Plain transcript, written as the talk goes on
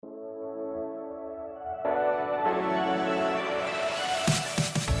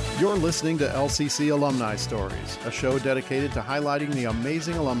You're listening to LCC Alumni Stories, a show dedicated to highlighting the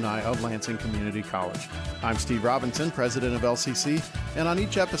amazing alumni of Lansing Community College. I'm Steve Robinson, president of LCC, and on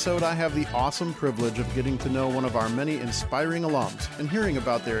each episode I have the awesome privilege of getting to know one of our many inspiring alums and hearing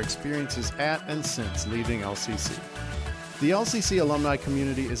about their experiences at and since leaving LCC. The LCC alumni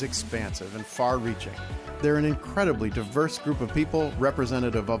community is expansive and far-reaching. They're an incredibly diverse group of people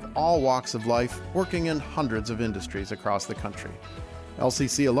representative of all walks of life, working in hundreds of industries across the country.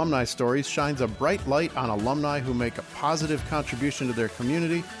 LCC Alumni Stories shines a bright light on alumni who make a positive contribution to their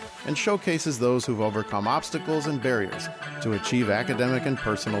community and showcases those who've overcome obstacles and barriers to achieve academic and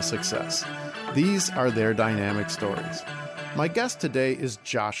personal success. These are their dynamic stories. My guest today is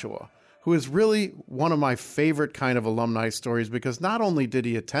Joshua, who is really one of my favorite kind of alumni stories because not only did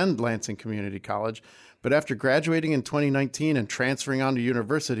he attend Lansing Community College, but after graduating in 2019 and transferring on to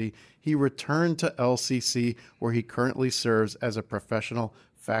university, he returned to LCC, where he currently serves as a professional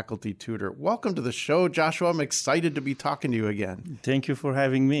faculty tutor. Welcome to the show, Joshua. I'm excited to be talking to you again. Thank you for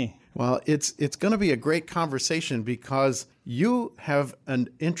having me. Well, it's going to be a great conversation because you have an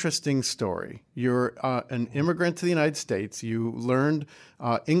interesting story. You're an immigrant to the United States. You learned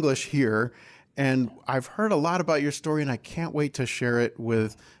English here, and I've heard a lot about your story, and I can't wait to share it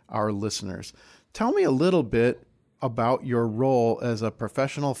with our listeners. Tell me a little bit about your role as a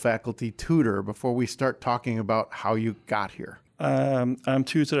professional faculty tutor before we start talking about how you got here. I'm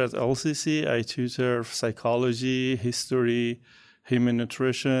tutor at LCC. I tutor psychology, history, human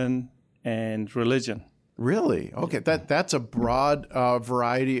nutrition, and religion. Really? Okay, that's a broad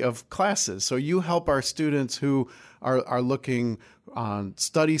variety of classes. So you help our students who are looking on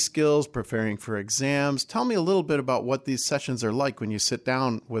study skills, preparing for exams. Tell me a little bit about what these sessions are like when you sit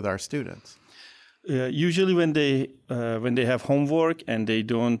down with our students. Usually when they have homework and they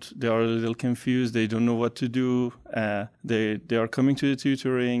are a little confused, they don't know what to do, they are coming to the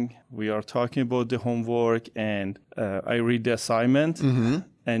tutoring, we are talking about the homework, and I read the assignment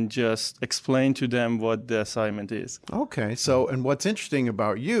and just explain to them what the assignment is. Okay, so, and what's interesting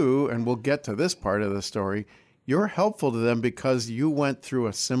about you, and we'll get to this part of the story, you're helpful to them because you went through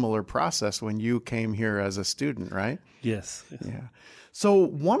a similar process when you came here as a student, right? Yes. Yeah. So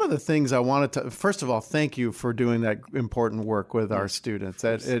one of the things I wanted to, first of all, thank you for doing that important work with our students.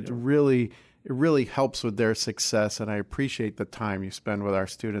 It really helps with their success, and I appreciate the time you spend with our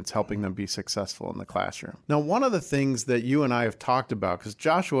students helping them be successful in the classroom. Now, one of the things that you and I have talked about, because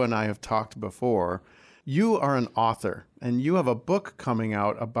Joshua and I have talked before, you are an author, and you have a book coming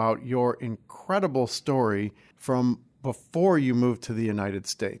out about your incredible story from before you moved to the United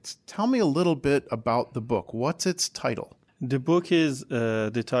States. Tell me a little bit about the book. What's its title? The book is,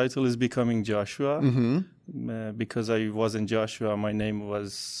 the title is Becoming Joshua. Because I wasn't Joshua, my name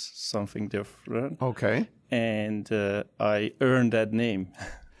was something different. Okay. And I earned that name.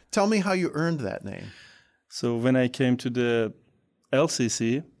 Tell me how you earned that name. So when I came to the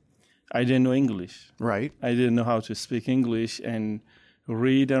LCC, I didn't know English. Right. I didn't know how to speak English and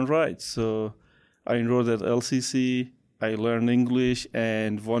read and write. So I enrolled at LCC. I learned English,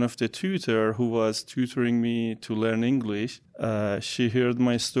 and one of the tutor who was tutoring me to learn English, she heard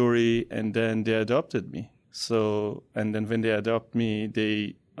my story, and then they adopted me. So, and then when they adopt me,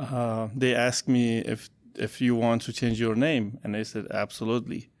 they asked me if you want to change your name, and I said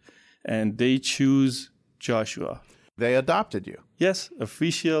absolutely, and they choose Joshua. They adopted you. Yes,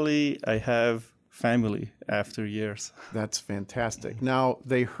 officially, I have family after years. That's fantastic. Now,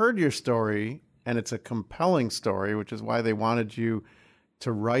 they heard your story, and it's a compelling story, which is why they wanted you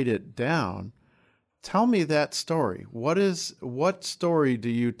to write it down. Tell me that story. What story do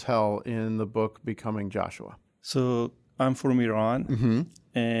you tell in the book Becoming Joshua? So I'm from Iran,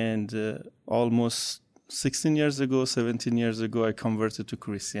 and almost 17 years ago, I converted to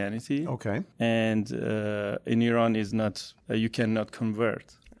Christianity. Okay. And in Iran, is not you cannot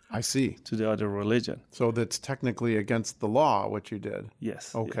convert. I see. To the other religion. So that's technically against the law, what you did.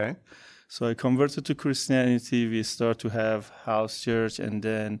 Yes. Okay. Yeah. So I converted to Christianity. We start to have house church, and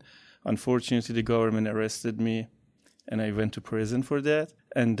then unfortunately the government arrested me, and I went to prison for that.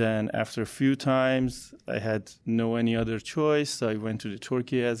 And then after a few times, I had no any other choice. So I went to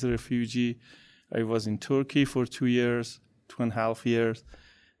Turkey as a refugee. I was in Turkey for 2.5 years,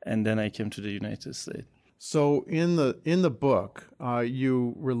 and then I came to the United States. So in the book,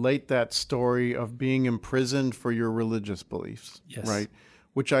 you relate that story of being imprisoned for your religious beliefs, yes. Right?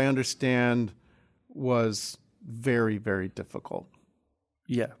 Which I understand was very, very difficult.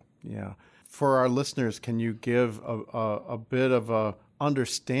 Yeah. Yeah. For our listeners, can you give a bit of a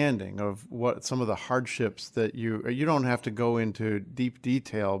understanding of what some of the hardships that you don't have to go into deep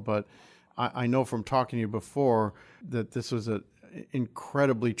detail, but I know from talking to you before that this was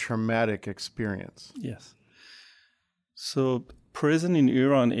incredibly traumatic experience. Yes. So prison in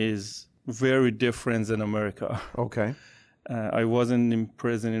Iran is very different than America. Okay. I wasn't in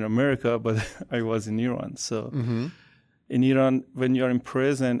prison in America, but I was in Iran. So Mm-hmm. in Iran, when you're in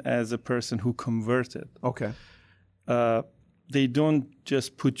prison as a person who converted, Okay. They don't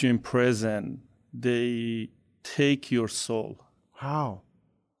just put you in prison. They take your soul. How?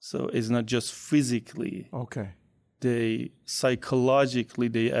 So it's not just physically. Okay. They psychologically,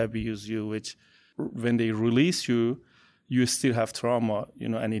 they abuse you, which when they release you, you still have trauma,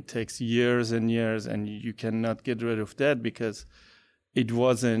 and it takes years and years, and you cannot get rid of that because it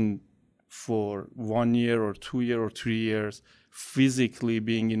wasn't for 1 year or 2 years or 3 years physically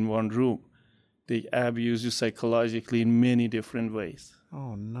being in one room. They abuse you psychologically in many different ways.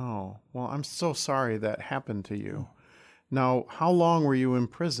 Oh, no. Well, I'm so sorry that happened to you. Now, how long were you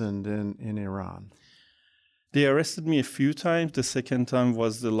imprisoned in Iran? They arrested me a few times. The second time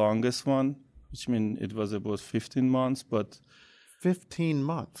was the longest one, which means it was about 15 months. But 15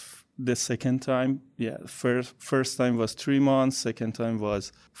 months? The second time, first time was 3 months, second time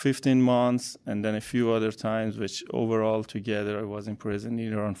was 15 months, and then a few other times, which overall together I was in prison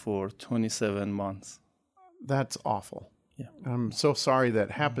in Iran for 27 months. That's awful. Yeah. I'm so sorry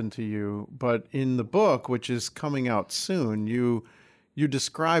that happened to you. But in the book, which is coming out soon, you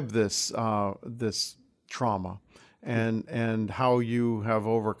describe this this trauma and how you have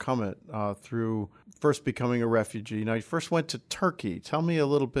overcome it through first becoming a refugee. Now, you first went to Turkey. Tell me a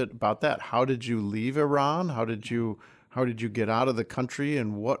little bit about that. How did you leave Iran? How did you get out of the country,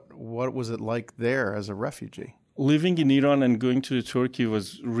 and what was it like there as a refugee? Living in Iran and going to Turkey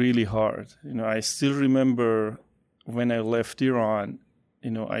was really hard. I still remember when I left Iran,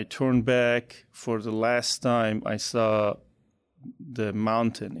 I turned back for the last time I saw the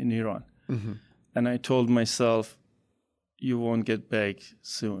mountain in Iran. Mm-hmm. And I told myself, you won't get back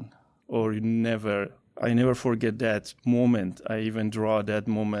soon, or I never forget that moment. I even draw that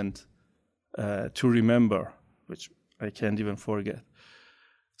moment to remember, which I can't even forget.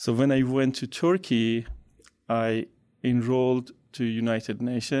 So when I went to Turkey, I enrolled to United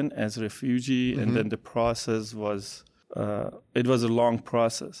Nations as a refugee, mm-hmm. and then the process was, it was a long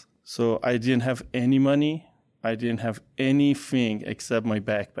process. So I didn't have any money. I didn't have anything except my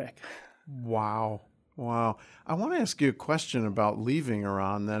backpack. Wow. I want to ask you a question about leaving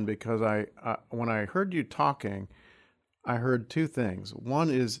Iran then, because when I heard you talking, I heard two things.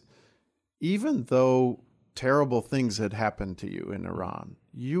 One is, even though terrible things had happened to you in Iran,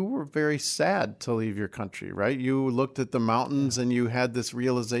 you were very sad to leave your country, right? You looked at the mountains and you had this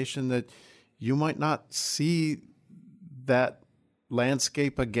realization that you might not see that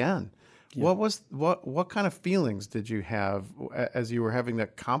landscape again. Yeah. What kind of feelings did you have as you were having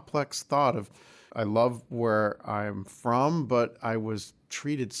that complex thought of, I love where I'm from, but I was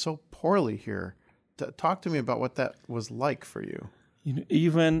treated so poorly here? Talk to me about what that was like for you.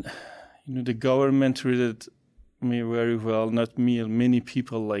 Even the government treated me very well, not me, many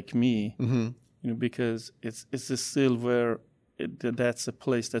people like me, mm-hmm. Because it's still where that's a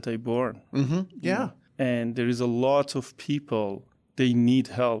place that I born. Mm-hmm. Yeah. And there is a lot of people, they need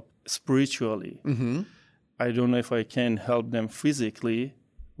help spiritually. Mm-hmm. I don't know if I can help them physically.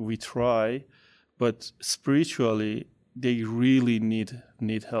 We try, but spiritually, they really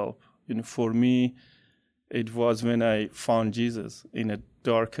need help. For me, it was when I found Jesus in the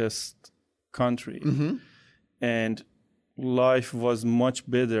darkest country. Mm-hmm. And life was much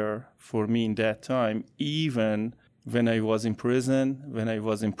better for me in that time, even when I was in prison, when I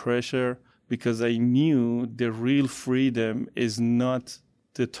was in pressure, because I knew the real freedom is not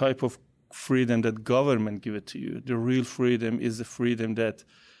the type of freedom that government give it to you. The real freedom is the freedom that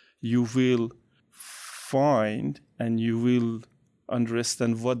you will find and you will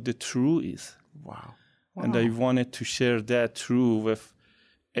understand what the truth is. Wow. And I wanted to share that truth with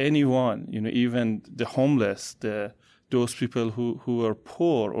anyone, even the homeless, those people who are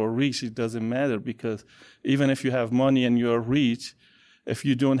poor or rich. It doesn't matter, because even if you have money and you are rich, if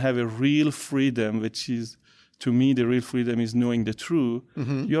you don't have a real freedom, which is, to me, the real freedom is knowing the truth,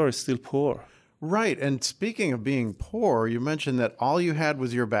 mm-hmm. you are still poor. Right. And speaking of being poor, you mentioned that all you had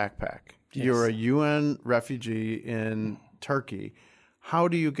was your backpack. Yes. You're a UN refugee in Turkey. How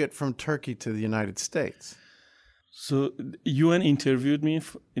do you get from Turkey to the United States? So UN interviewed me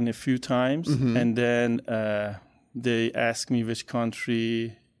in a few times, mm-hmm. and then they asked me which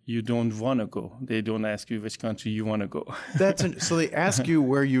country you don't want to go. They don't ask you which country you want to go. So they ask you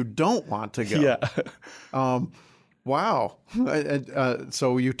where you don't want to go. Yeah. Wow.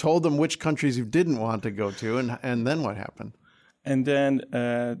 So you told them which countries you didn't want to go to, and then what happened? And then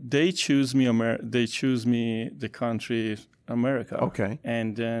they choose me. They choose me the country America. Okay.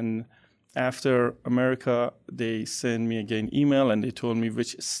 And then after America, they send me again email and they told me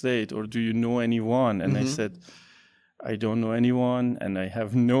which state or do you know anyone? And I said, I don't know anyone and I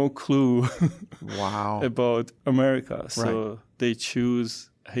have no clue Wow. about America. So they choose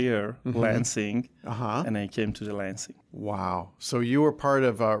here, Lansing, and I came to the Lansing. Wow. So you were part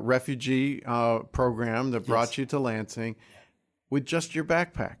of a refugee program that brought you to Lansing with just your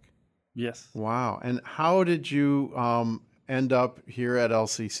backpack. Yes. Wow. And how did you end up here at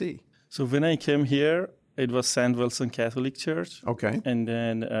LCC? So when I came here, it was St. Wilson Catholic Church. Okay. And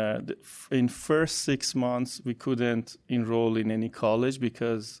then in first 6 months, we couldn't enroll in any college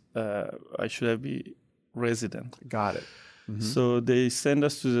because I should have been resident. Got it. So they sent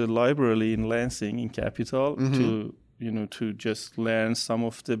us to the library in Lansing, in Capital, to just learn some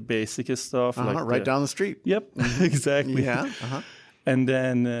of the basic stuff. Right down the street. Yep, exactly. Yeah. And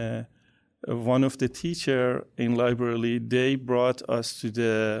then one of the teacher in library, they brought us to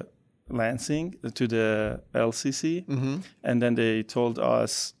the Lansing, to the LCC, and then they told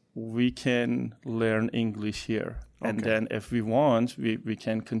us we can learn English here. And then if we want, we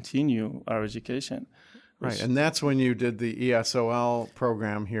can continue our education. Right, and that's when you did the ESOL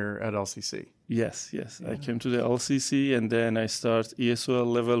program here at LCC. Yes. I came to the LCC, and then I start ESOL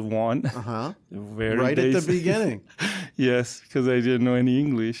level 1. Very right basic. at the beginning. Yes, because I didn't know any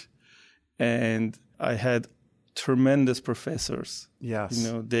English. And I had tremendous professors.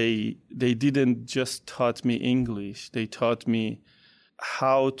 Yes. They didn't just taught me English. They taught me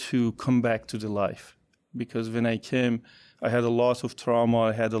how to come back to the life. Because when I came, I had a lot of trauma.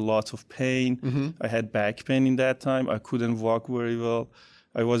 I had a lot of pain. I had back pain in that time. I couldn't walk very well.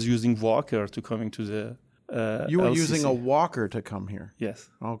 I was using walker to coming to the You were LCC. using a walker to come here. Yes.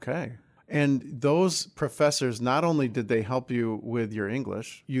 Okay. And those professors, not only did they help you with your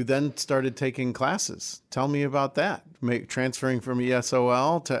English, you then started taking classes. Tell me about that. Transferring from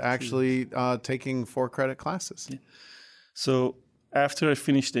ESOL to actually taking 4-credit classes. Yeah. So after I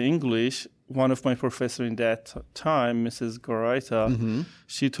finished the English, one of my professors in that time, Mrs. Goraita,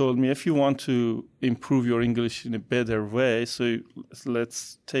 she told me, if you want to improve your English in a better way, so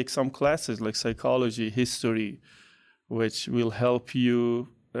let's take some classes like psychology, history, which will help you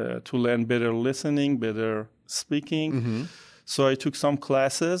to learn better listening, better speaking. So I took some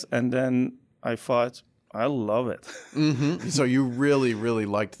classes, and then I thought, I love it. So you really, really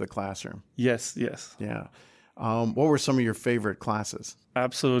liked the classroom. Yes. Yeah. What were some of your favorite classes?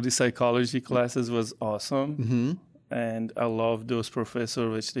 Absolutely. Psychology classes was awesome. And I loved those professors,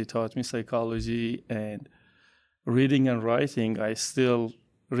 which they taught me psychology and reading and writing. I still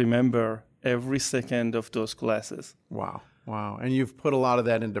remember every second of those classes. Wow. And you've put a lot of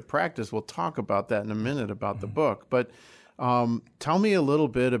that into practice. We'll talk about that in a minute about the book. But tell me a little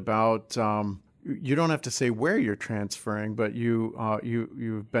bit about, you don't have to say where you're transferring, but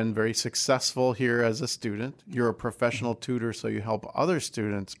you've been very successful here as a student. You're a professional tutor, so you help other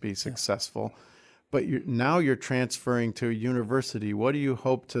students be successful. But now you're transferring to a university. What do you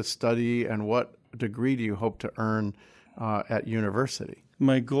hope to study, and what degree do you hope to earn at university?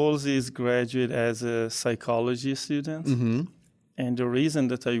 My goals is graduate as a psychology student. And the reason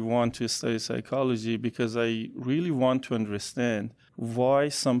that I want to study psychology, because I really want to understand why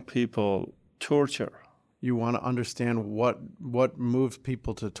some people torture. You want to understand what moves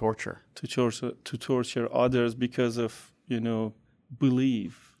people to torture. To torture others because of,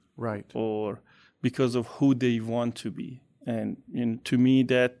 belief. Right. Or because of who they want to be. And to me,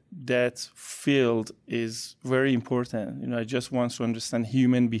 that field is very important. I just want to understand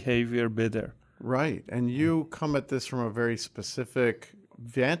human behavior better. Right. And you come at this from a very specific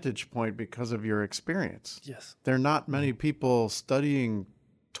vantage point because of your experience. Yes. There are not many people studying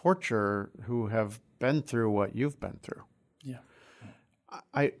torture who have been through what you've been through. Yeah.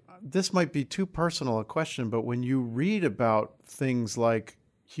 This might be too personal a question, but when you read about things like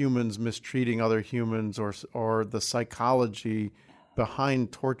humans mistreating other humans or the psychology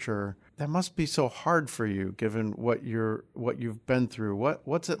behind torture, that must be so hard for you given what you've been through.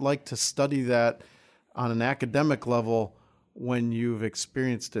 What's it like to study that on an academic level when you've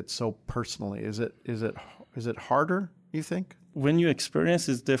experienced it so personally? Is it harder, you think? When you experience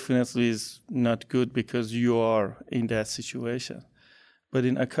it, definitely is not good because you are in that situation. But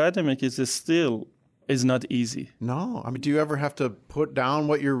in academic, it's not easy. No. Do you ever have to put down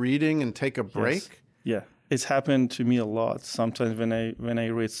what you're reading and take a break? Yes. Yeah. It's happened to me a lot. Sometimes when I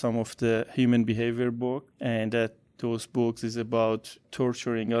read some of the human behavior book, and that those books is about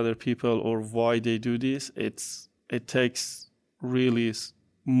torturing other people or why they do this, it takes really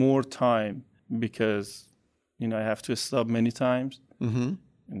more time because I have to stop many times and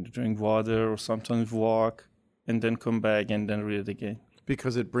drink water or sometimes walk and then come back and then read it again.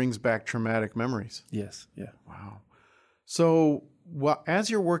 Because it brings back traumatic memories. Yes, yeah. Wow. So as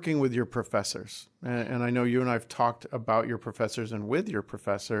you're working with your professors, and I know you and I have talked about your professors and with your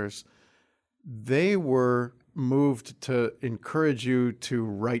professors, they were moved to encourage you to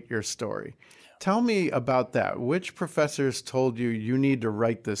write your story. Tell me about that. Which professors told you you need to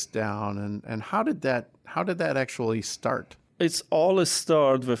write this down, and how did that actually start? It's all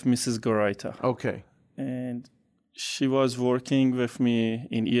start with Mrs. Goraita. Okay. And she was working with me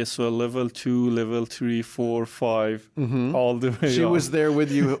in ESL level 2, level 3, 4, 5, all the way She on. was there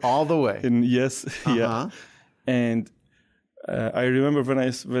with you all the way. And yes, yeah. And I remember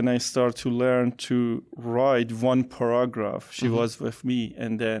when I started to learn to write one paragraph, she was with me.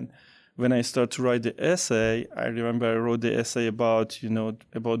 And then when I started to write the essay, I remember I wrote the essay about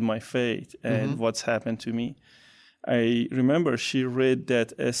my faith and what's happened to me. I remember she read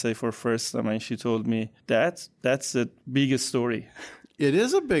that essay for first time and she told me that's the biggest story. It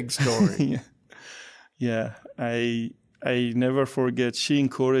is a big story. Yeah. I never forget. She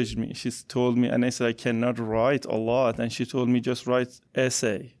encouraged me. She told me, and I said I cannot write a lot, and she told me just write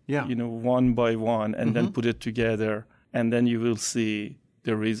essay. Yeah. One by one, and then put it together, and then you will see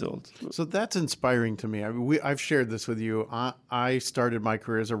the result. So that's inspiring to me. I've shared this with you. I started my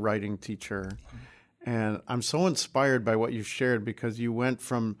career as a writing teacher. And I'm so inspired by what you shared because you went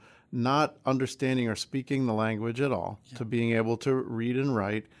from not understanding or speaking the language at all to being able to read and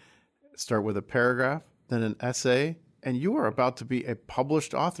write, start with a paragraph, then an essay, and you are about to be a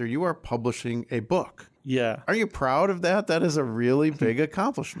published author. You are publishing a book. Yeah. Are you proud of that? That is a really big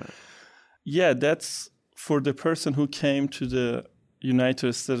accomplishment. Yeah, that's for the person who came to the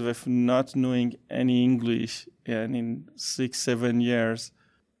United States with not knowing any English and in 6-7 years,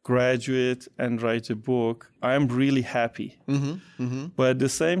 graduate and write a book. I'm really happy. But at the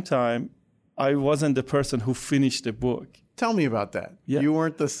same time, I wasn't the person who finished the book. Tell me about that. Yeah. You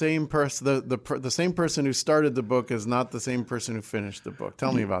weren't the same person. The same person who started the book is not the same person who finished the book.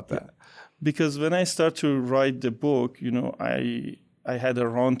 Tell me about that. Yeah. Because when I started to write the book, I had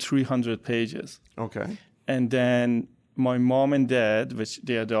around 300 pages. Okay. And then my mom and dad, which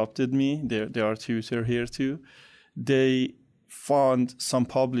they adopted me, they are tutor here too, they found some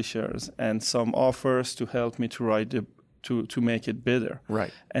publishers and some offers to help me to write to make it better.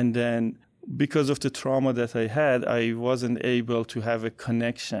 Right. And then because of the trauma that I had, I wasn't able to have a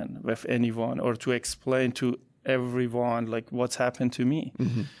connection with anyone or to explain to everyone like what's happened to me.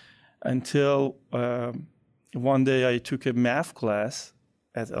 Until one day I took a math class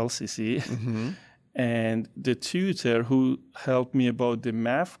at LCC and the tutor who helped me about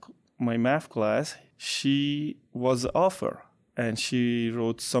my math class, she was the author. And she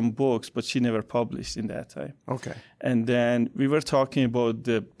wrote some books, but she never published in that time. Okay. And then we were talking about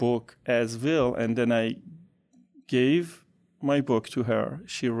the book as well. And then I gave my book to her.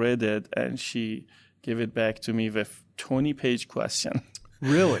 She read it and she gave it back to me with 20-page question.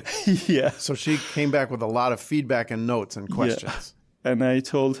 Really? Yeah. So she came back with a lot of feedback and notes and questions. Yeah. And I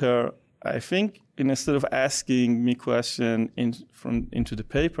told her, I think instead of asking me question into the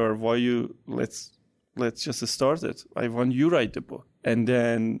paper, let's just start it. I want you write the book. And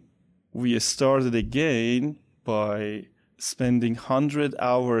then we started again by spending 100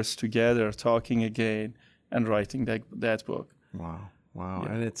 hours together talking again and writing that book. Wow.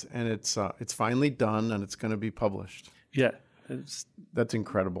 Yeah. And it's finally done and it's going to be published. Yeah. That's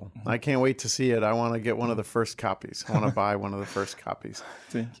incredible. I can't wait to see it. I want to get one of the first copies. I want to buy one of the first copies.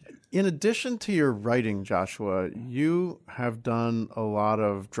 Thank you. In addition to your writing, Joshua, you have done a lot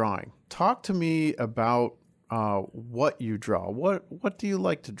of drawing. Talk to me about what you draw. What do you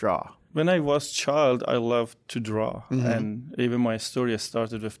like to draw? When I was a child, I loved to draw. And even my story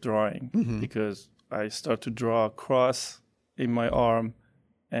started with drawing because I started to draw a cross in my arm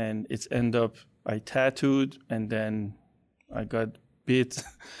and it's ended up I tattooed and then I got beat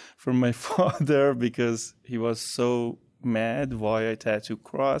from my father because he was so mad why I tattooed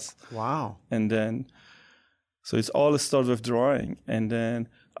cross. Wow. And then, so it's all started with drawing. And then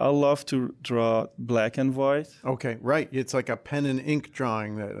I love to draw black and white. Okay, right. It's like a pen and ink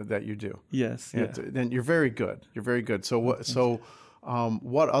drawing that you do. Yes. Yeah. Then you're very good. You're very good. So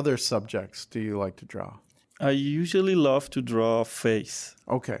what other subjects do you like to draw? I usually love to draw face.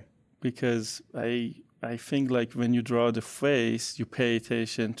 Okay. Because I think like when you draw the face, you pay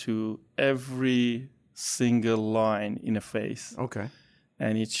attention to every single line in a face. Okay.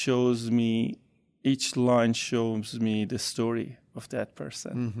 And each line shows me the story of that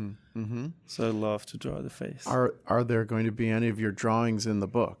person. So I love to draw the face. Are there going to be any of your drawings in the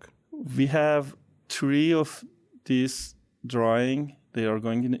book? We have 3 of this drawing, they are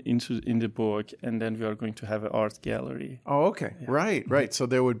going in the book, and then we are going to have an art gallery. Oh, okay. Yeah. Right. So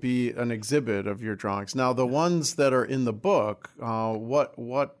there would be an exhibit of your drawings. Now, the ones that are in the book,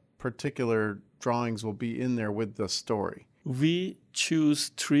 what particular drawings will be in there with the story? We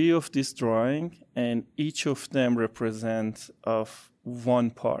choose 3 of these drawings, and each of them represents of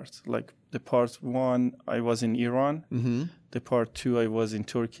one part. Like the part 1, I was in Iran. Mm-hmm. The part 2, I was in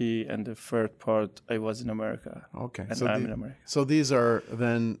Turkey, and the third part, I was in America. Okay, and I'm in America. So these are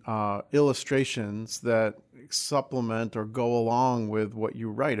then illustrations that supplement or go along with what you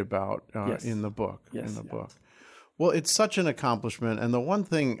write about in the book. Yes, book. Well, it's such an accomplishment, and the one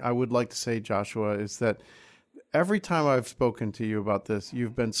thing I would like to say, Joshua, is that every time I've spoken to you about this,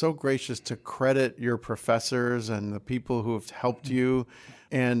 you've been so gracious to credit your professors and the people who have helped you,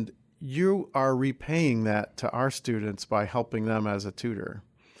 and you are repaying that to our students by helping them as a tutor.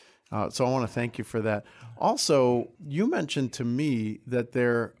 So I want to thank you for that. Also, you mentioned to me that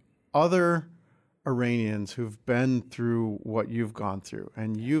there are other Iranians who've been through what you've gone through,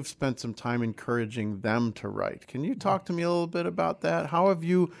 and you've spent some time encouraging them to write. Can you talk to me a little bit about that? How have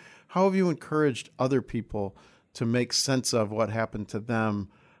you encouraged other people to make sense of what happened to them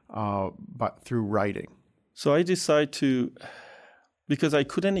through writing? So I decided to, because I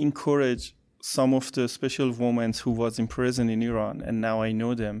couldn't encourage some of the special women who was in prison in Iran, and now I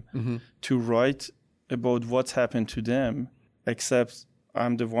know them, mm-hmm. to write about what's happened to them, except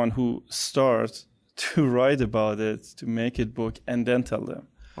I'm the one who starts to write about it, to make it book, and then tell them.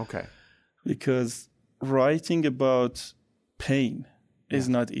 Okay. Because writing about pain is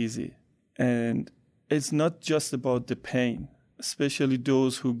not easy. And it's not just about the pain, especially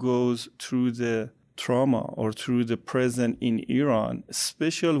those who goes through the trauma or through the prison in Iran,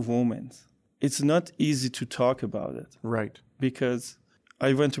 special women. It's not easy to talk about it. Right. Because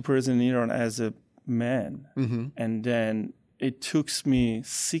I went to prison in Iran as a man, mm-hmm. and then it took me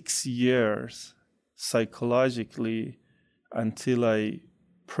 6 years psychologically until I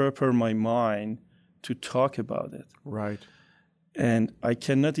prepare my mind to talk about it. Right. And I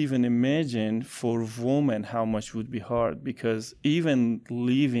cannot even imagine for women how much would be hard, because even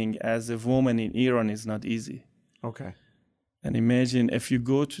living as a woman in Iran is not easy. Okay. And imagine if you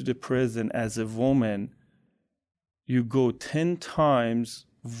go to the prison as a woman, you go 10 times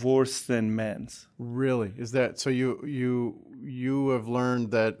worse than men's. Really? Is that so? You have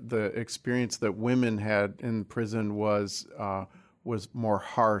learned that the experience that women had in prison was more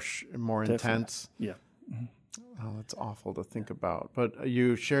harsh and more intense? Yeah. Mm-hmm. Oh, that's awful to think about. But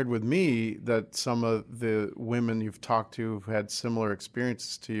you shared with me that some of the women you've talked to who've had similar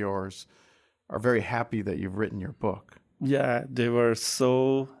experiences to yours are very happy that you've written your book. Yeah, they were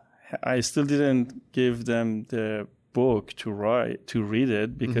so... I still didn't give them the book to read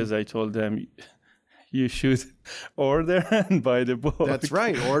it, because mm-hmm. I told them, you should order and buy the book. That's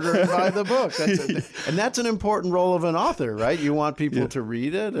right. Order and buy the book. And that's an important role of an author, right? You want people to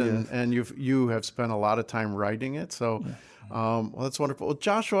read it, and you have spent a lot of time writing it. So, well, that's wonderful. Well,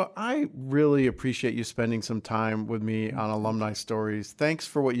 Joshua, I really appreciate you spending some time with me on Alumni Stories. Thanks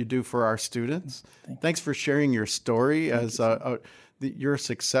for what you do for our students. Thanks for sharing your story as your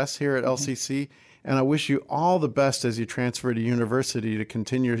success here at LCC. And I wish you all the best as you transfer to university to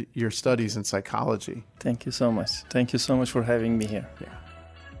continue your studies in psychology. Thank you so much. Thank you so much for having me here. Yeah.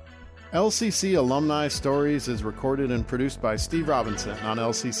 LCC Alumni Stories is recorded and produced by Steve Robinson on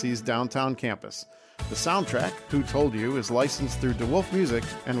LCC's downtown campus. The soundtrack, Who Told You, is licensed through DeWolf Music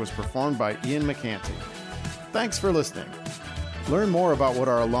and was performed by Ian McCanty. Thanks for listening. Learn more about what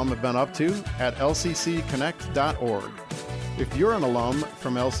our alum have been up to at lccconnect.org. If you're an alum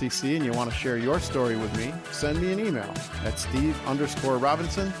from LCC and you want to share your story with me, send me an email at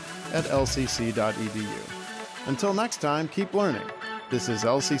steve_robinson@lcc.edu. Until next time, keep learning. This is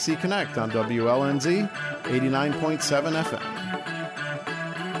LCC Connect on WLNZ 89.7 FM.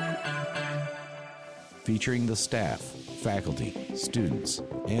 Featuring the staff, faculty, students,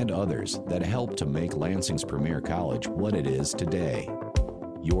 and others that help to make Lansing's premier college what it is today.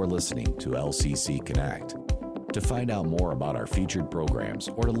 You're listening to LCC Connect. To find out more about our featured programs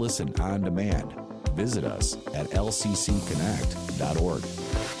or to listen on demand, visit us at lccconnect.org.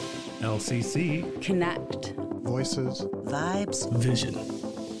 LCC Connect. Voices. Vibes. Vision.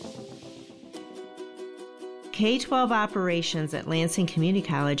 K-12 Operations at Lansing Community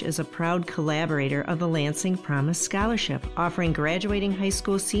College is a proud collaborator of the Lansing Promise Scholarship, offering graduating high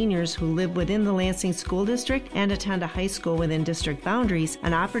school seniors who live within the Lansing School District and attend a high school within district boundaries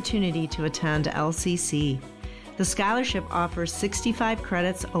an opportunity to attend LCC. The scholarship offers 65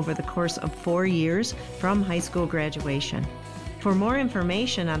 credits over the course of 4 years from high school graduation. For more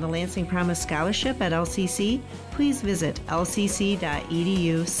information on the Lansing Promise Scholarship at LCC, please visit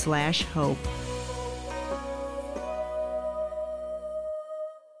lcc.edu/hope.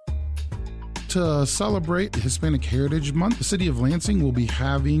 To celebrate Hispanic Heritage Month, the City of Lansing will be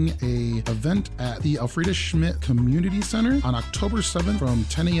having an event at the Elfrida Schmidt Community Center on October 7th from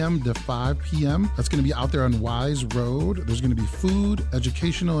 10 a.m. to 5 p.m. That's going to be out there on Wise Road. There's going to be food,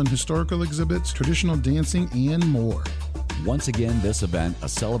 educational and historical exhibits, traditional dancing, and more. Once again, this event, a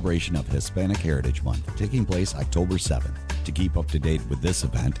celebration of Hispanic Heritage Month, taking place October 7th. To keep up to date with this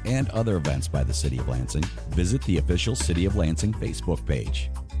event and other events by the City of Lansing, visit the official City of Lansing Facebook page.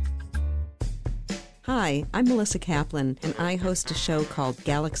 Hi, I'm Melissa Kaplan, and I host a show called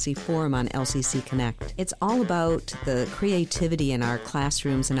Galaxy Forum on LCC Connect. It's all about the creativity in our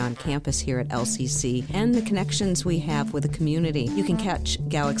classrooms and on campus here at LCC and the connections we have with the community. You can catch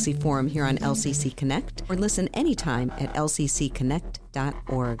Galaxy Forum here on LCC Connect or listen anytime at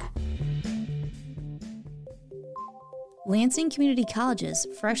lccconnect.org. Lansing Community College's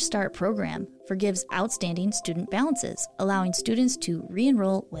Fresh Start program forgives outstanding student balances, allowing students to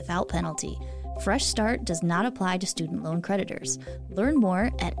re-enroll without penalty. Fresh Start does not apply to student loan creditors. Learn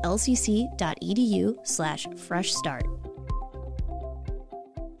more at lcc.edu/freshstart.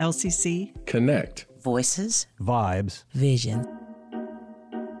 LCC Connect. Voices, Vibes. Vision.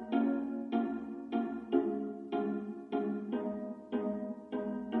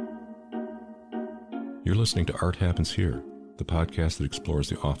 You're listening to Art Happens Here, the podcast that explores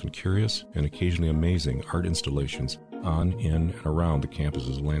the often curious and occasionally amazing art installations on, in, and around the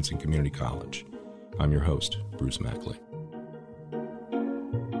campuses of Lansing Community College. I'm your host, Bruce Mackley.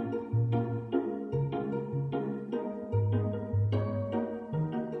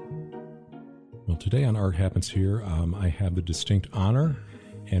 Well, today on Art Happens Here, I have the distinct honor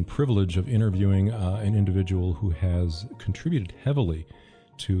and privilege of interviewing an individual who has contributed heavily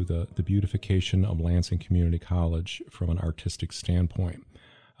to the beautification of Lansing Community College from an artistic standpoint.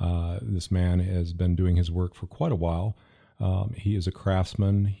 This man has been doing his work for quite a while. He is a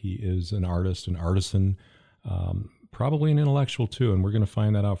craftsman. He is an artist, an artisan, probably an intellectual too, and we're going to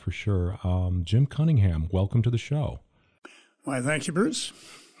find that out for sure. Jim Cunningham, welcome to the show. Why, thank you, Bruce.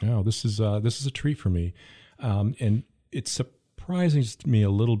 No, this is a treat for me, and it surprises me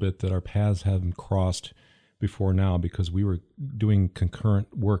a little bit that our paths haven't crossed before now, because we were doing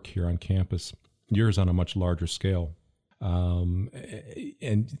concurrent work here on campus, yours on a much larger scale.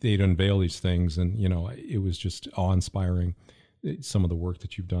 And they'd unveil these things, and it was just awe-inspiring, some of the work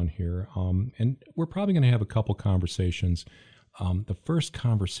that you've done here. And we're probably going to have a couple conversations. The first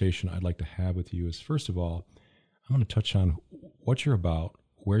conversation I'd like to have with you is, first of all, I'm going to touch on what you're about,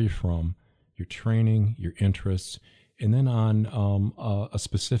 where you're from, your training, your interests, and then on a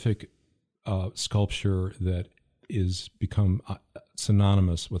specific sculpture that is become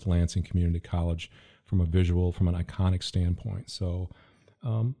synonymous with Lansing Community College from a visual, from an iconic standpoint. So,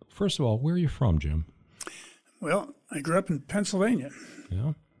 first of all, where are you from, Jim? Well, I grew up in Pennsylvania.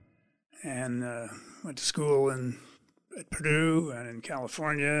 Yeah. And went to school at Purdue and in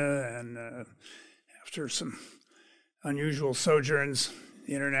California. And after some unusual sojourns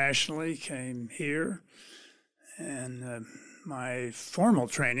internationally, came here. And my formal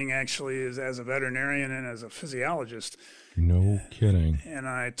training actually is as a veterinarian and as a physiologist. No kidding. And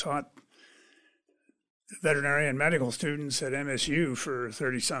I taught veterinary and medical students at MSU for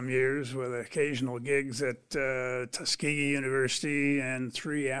 30-some years, with occasional gigs at Tuskegee University and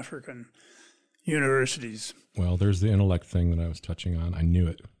 3 African universities. Well, there's the intellect thing that I was touching on. I knew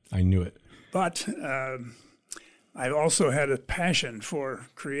it. But I've also had a passion for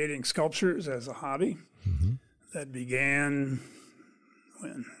creating sculptures as a hobby. Mm-hmm. That began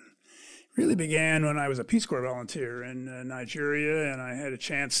when I was a Peace Corps volunteer in Nigeria, and I had a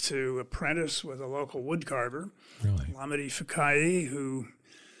chance to apprentice with a local woodcarver, Lamidi Fakai, who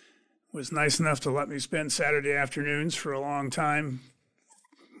was nice enough to let me spend Saturday afternoons for a long time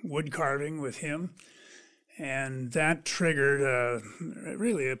wood carving with him. And that triggered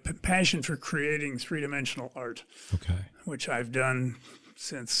really a passion for creating three-dimensional art, which I've done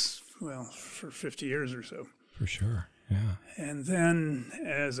since, for 50 years or so. For sure, yeah. And then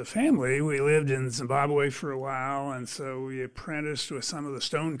as a family, we lived in Zimbabwe for a while, and so we apprenticed with some of the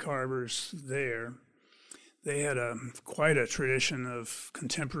stone carvers there. They had quite a tradition of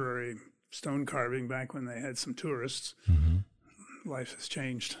contemporary stone carving back when they had some tourists. Mm-hmm. Life has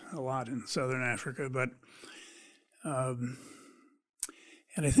changed a lot in southern Africa, but and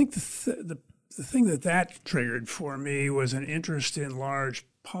I think the thing that triggered for me was an interest in large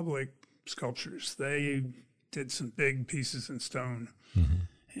public sculptures. They did some big pieces in stone, mm-hmm.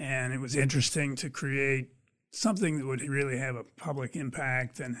 and it was interesting to create something that would really have a public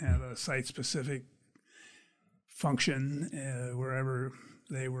impact and have a site-specific function wherever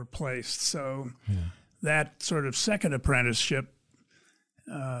they were placed. So that sort of second apprenticeship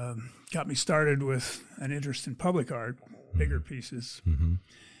got me started with an interest in public art, bigger pieces. Mm-hmm.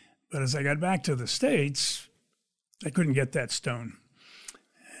 But as I got back to the States, I couldn't get that stone.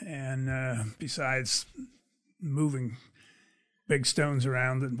 And besides moving big stones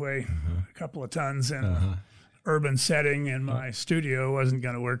around that weigh a couple of tons in an urban setting in my studio wasn't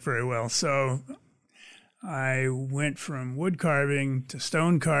going to work very well. So I went from wood carving to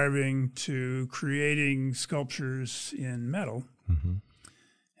stone carving to creating sculptures in metal. Mm-hmm.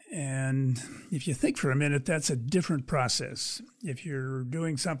 And if you think for a minute, that's a different process. If you're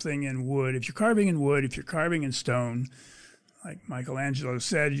doing something in wood, if you're carving in wood, if you're carving in stone, like Michelangelo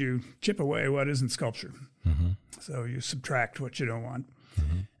said, you chip away what isn't sculpture. Mm-hmm. So you subtract what you don't want.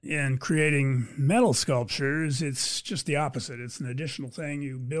 Mm-hmm. In creating metal sculptures, it's just the opposite. It's an additional thing.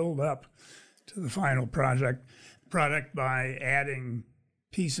 You build up to the final product by adding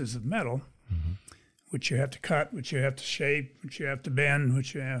pieces of metal, which you have to cut, which you have to shape, which you have to bend,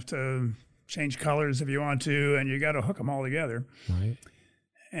 which you have to change colors if you want to, and you got to hook them all together. Right.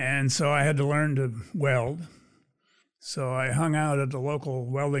 And so I had to learn to weld. So I hung out at the local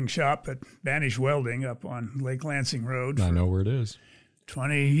welding shop at Banish Welding up on Lake Lansing Road. I know where it is.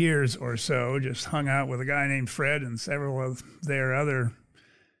 20 years or so, just hung out with a guy named Fred and several of their other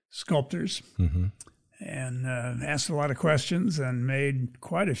sculptors, and asked a lot of questions and made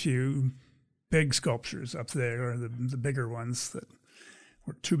quite a few big sculptures up there, the bigger ones that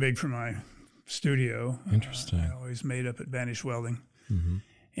were too big for my studio. Interesting. I always made up at Banish Welding. Mm-hmm.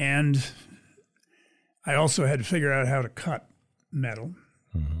 And I also had to figure out how to cut metal.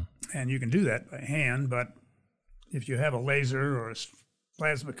 Mm-hmm. And you can do that by hand, but if you have a laser or a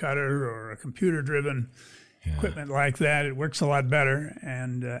plasma cutter or a computer-driven equipment like that, it works a lot better.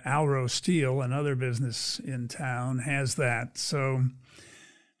 And Alro Steel, another business in town, has that. So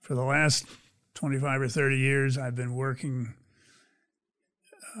for the last 25 or 30 years, I've been working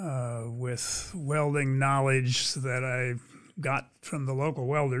with welding knowledge that I got from the local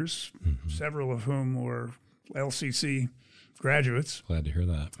welders, several of whom were LCC graduates. Glad to hear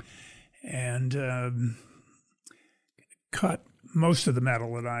that. And cut most of the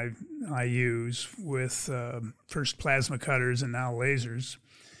metal that I use with first plasma cutters and now lasers.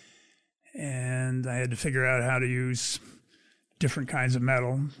 And I had to figure out how to use different kinds of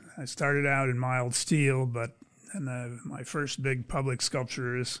metal. I started out in mild steel, but my first big public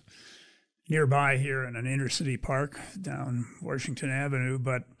sculpture is nearby here in an inner city park down Washington Avenue.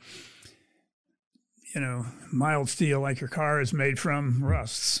 But, mild steel, like your car, is made from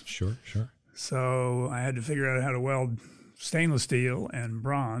rusts. Sure. So I had to figure out how to weld stainless steel and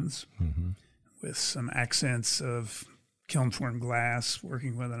bronze with some accents of kiln-formed glass,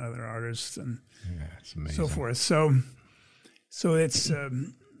 working with another artist and so forth. So it's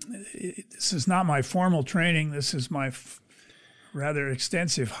this is not my formal training. This is my rather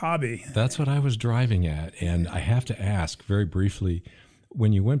extensive hobby. That's what I was driving at. And I have to ask very briefly,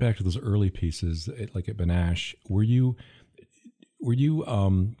 when you went back to those early pieces, like at Banash, were you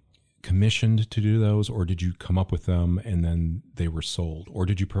commissioned to do those, or did you come up with them and then they were sold? Or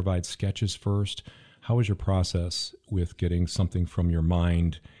did you provide sketches first? How was your process with getting something from your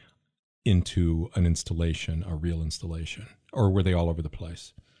mind into an installation, a real installation? Or were they all over the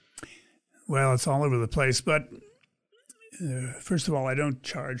place? Well, it's all over the place. But first of all, I don't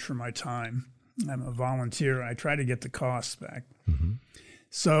charge for my time. I'm a volunteer. I try to get the costs back.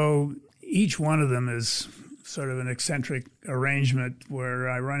 So each one of them is sort of an eccentric arrangement where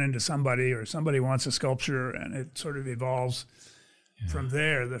I run into somebody or somebody wants a sculpture and it sort of evolves from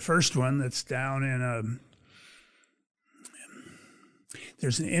there. The first one that's down in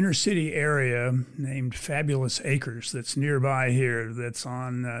there's an inner city area named Fabulous Acres that's nearby here that's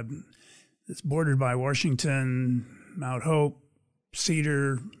on, it's bordered by Washington, Mount Hope,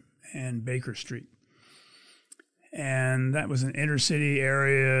 Cedar, and Baker Street. And that was an inner city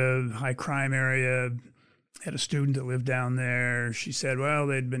area, high crime area. Had a student that lived down there. She said, well,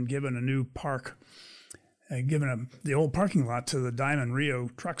 they'd been given a new park, the old parking lot to the Diamond Rio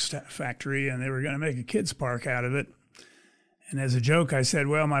truck factory, and they were going to make a kids park out of it. And as a joke, I said,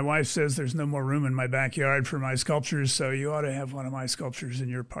 well, my wife says there's no more room in my backyard for my sculptures, so you ought to have one of my sculptures in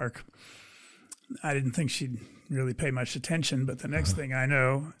your park. I didn't think she'd really pay much attention, but the next thing I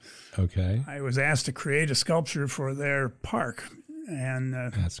know, I was asked to create a sculpture for their park. And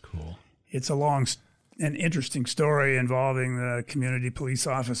that's cool. It's a long and interesting story involving the community police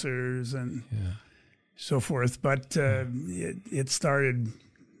officers and so forth. But it started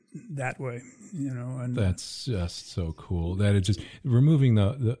that way, And that's just so cool. That it just removing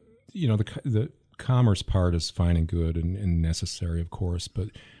the commerce part is fine and good and necessary, of course, but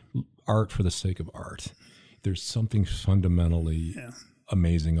art for the sake of art. There's something fundamentally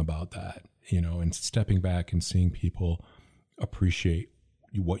amazing about that, and stepping back and seeing people appreciate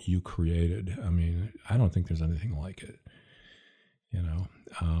what you created. I mean, I don't think there's anything like it,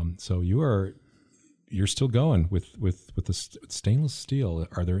 So you're still going with the stainless steel.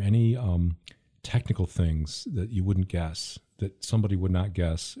 Are there any technical things that you wouldn't guess, that somebody would not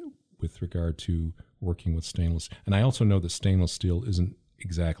guess with regard to working with stainless? And I also know that stainless steel isn't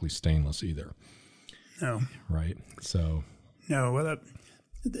exactly stainless either. No. Right. So. No. Well,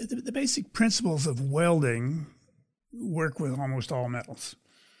 the basic principles of welding work with almost all metals,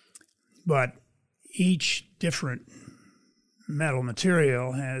 but each different metal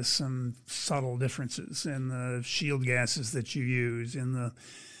material has some subtle differences in the shield gases that you use, in the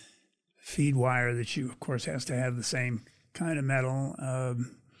feed wire that you, of course, has to have the same kind of metal.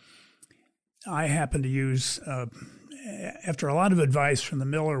 I happen to use, after a lot of advice from the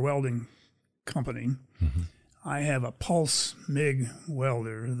Miller Welding Company, I have a pulse MIG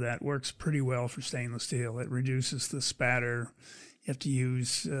welder that works pretty well for stainless steel. It reduces the spatter. You have to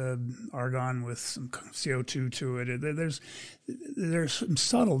use argon with some CO2 to it. There's some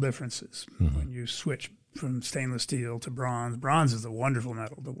subtle differences when you switch from stainless steel to bronze. Bronze is a wonderful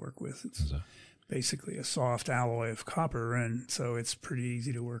metal to work with. It's basically a soft alloy of copper, and so it's pretty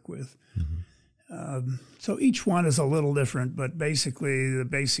easy to work with. So each one is a little different, but basically the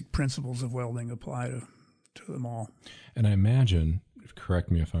basic principles of welding apply to them all. And I imagine, correct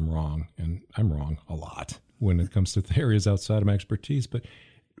me if I'm wrong, and I'm wrong a lot when it comes to the areas outside of my expertise, but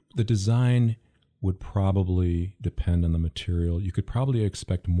the design would probably depend on the material. You could probably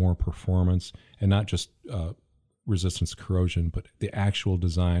expect more performance, and not just resistance to corrosion, but the actual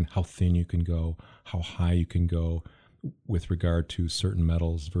design, how thin you can go, how high you can go with regard to certain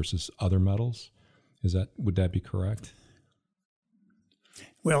metals versus other metals. Would that be correct?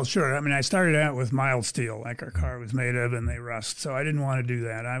 Well, sure. I mean, I started out with mild steel, like our car was made of, and they rust. So I didn't want to do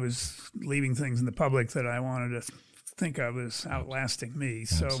that. I was leaving things in the public that I wanted to think of as outlasting me.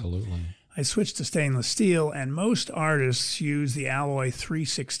 Absolutely. So I switched to stainless steel, and most artists use the alloy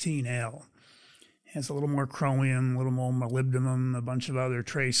 316L. It has a little more chromium, a little more molybdenum, a bunch of other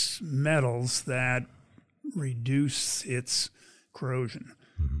trace metals that reduce its corrosion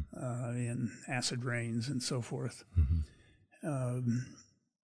in acid rains and so forth.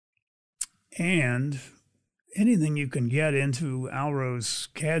 And anything you can get into Alro's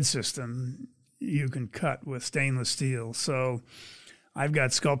CAD system, you can cut with stainless steel. So I've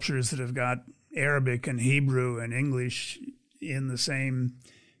got sculptures that have got Arabic and Hebrew and English in the same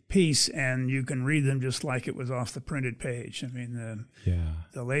piece, and you can read them just like it was off the printed page. I mean,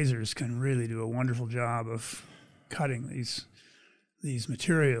 the lasers can really do a wonderful job of cutting these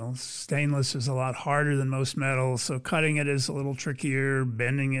materials. Stainless is a lot harder than most metals, so cutting it is a little trickier.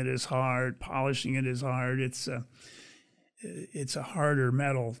 Bending it is hard. Polishing it is hard. It's a harder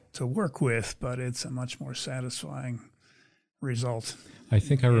metal to work with, but it's a much more satisfying result. I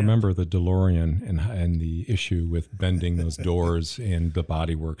think I remember the DeLorean and the issue with bending those doors and the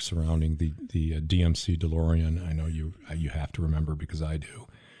bodywork surrounding the DMC DeLorean. I know you have to remember because I do.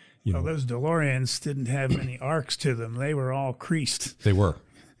 Well, those DeLoreans didn't have many arcs to them. They were all creased. They were,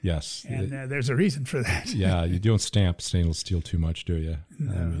 yes. And there's a reason for that. Yeah, you don't stamp stainless steel too much, do you?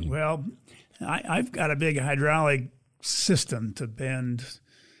 Well, I've got a big hydraulic system to bend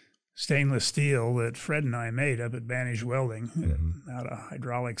stainless steel that Fred and I made up at Banish Welding out of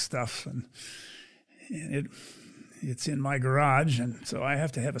hydraulic stuff. And it's in my garage, and so I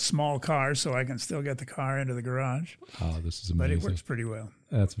have to have a small car so I can still get the car into the garage. Oh, this is amazing. But it works pretty well.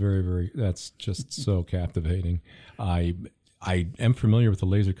 That's that's just so captivating. I am familiar with the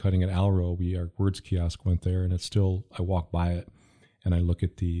laser cutting at Alro. Our Words kiosk went there, and it's still, I walk by it, and I look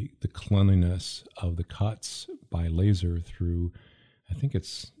at the cleanliness of the cuts by laser through, I think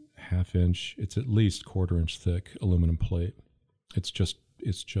it's half-inch, it's at least quarter-inch thick aluminum plate. It's just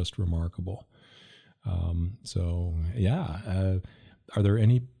remarkable. Are there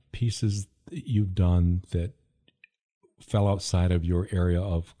any pieces that you've done that fell outside of your area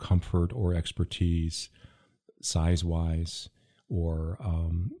of comfort or expertise, size-wise, or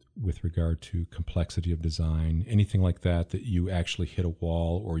with regard to complexity of design, anything like that you actually hit a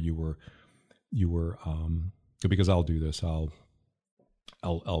wall, or you were because I'll do this, I'll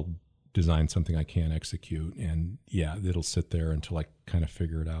design something I can't execute, and it'll sit there until I kind of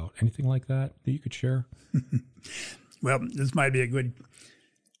figure it out. Anything like that you could share? Well, this might be a good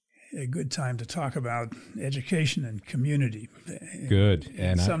a good time to talk about education and community. Good.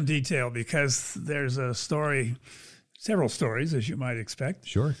 In some detail, because there's a story, several stories, as you might expect.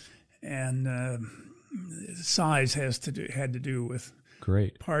 Sure. And size had to do with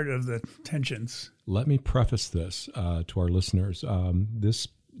great part of the tensions. Let me preface this to our listeners. This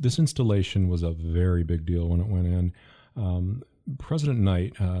installation was a very big deal when it went in. President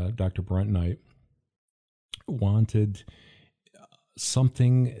Knight, Dr. Brent Knight, wanted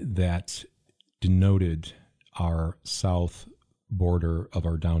something that denoted our south border of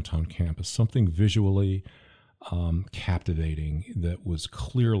our downtown campus, something visually captivating that was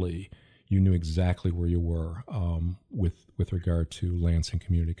clearly, you knew exactly where you were with regard to Lansing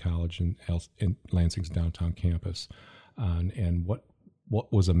Community College and Lansing's downtown campus. And what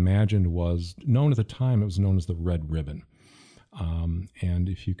was imagined was known at the time, it was known as the Red Ribbon. And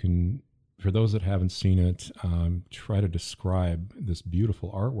if you can, for those that haven't seen it, try to describe this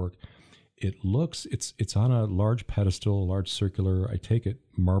beautiful artwork. It's on a large pedestal, a large circular, I take it,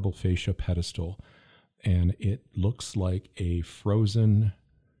 marble fascia pedestal. And it looks like a frozen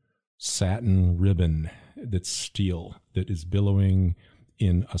satin ribbon that's steel, that is billowing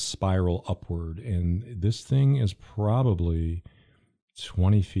in a spiral upward. And this thing is probably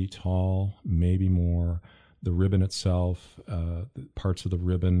 20 feet tall, maybe more. The ribbon itself, parts of the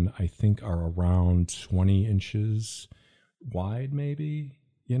ribbon, I think, are around 20 inches wide, maybe,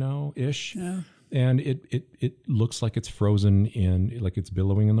 ish. Yeah. And it looks like it's frozen like it's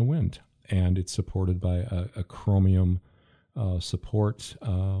billowing in the wind. And it's supported by a chromium support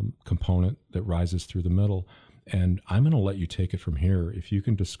component that rises through the middle. And I'm going to let you take it from here. If you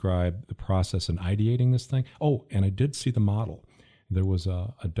can describe the process in ideating this thing. Oh, and I did see the model. There was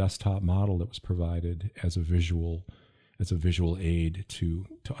a desktop model that was provided as a visual aid to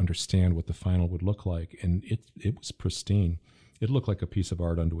understand what the final would look like. And it was pristine. It looked like a piece of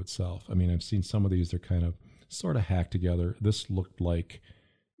art unto itself. I mean, I've seen some of these, they're kind of sort of hacked together. This looked like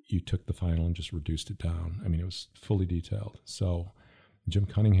you took the final and just reduced it down. I mean, it was fully detailed. So, Jim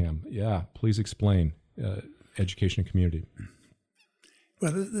Cunningham, yeah, please explain education and community.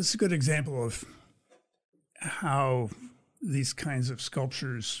 Well, this is a good example of how these kinds of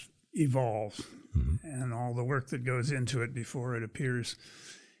sculptures evolve, and all the work that goes into it before it appears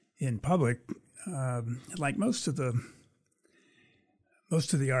in public. Like most of the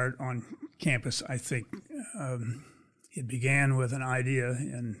art on campus, I think it began with an idea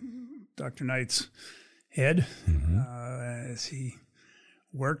in Dr. Knight's head as he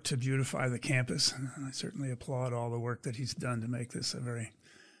worked to beautify the campus. And I certainly applaud all the work that he's done to make this a very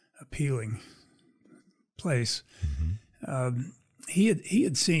appealing place. He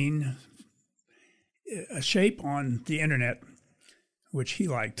had seen a shape on the internet which he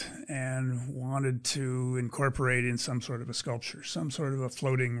liked and wanted to incorporate in some sort of a sculpture, some sort of a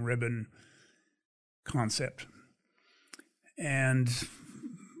floating ribbon concept. And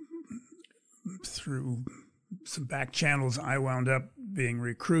through some back channels, I wound up being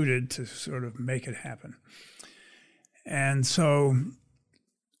recruited to sort of make it happen. And so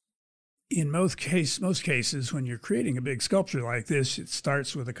in most cases, when you're creating a big sculpture like this, it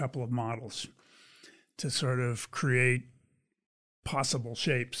starts with a couple of models to sort of create possible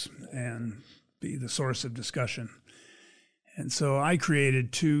shapes and be the source of discussion. And so I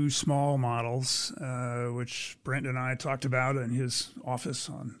created two small models, which Brent and I talked about in his office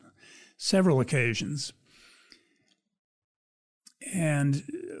on several occasions. And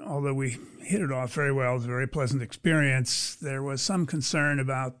although we hit it off very well, it was a very pleasant experience, there was some concern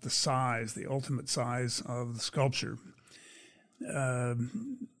about the size, the ultimate size of the sculpture.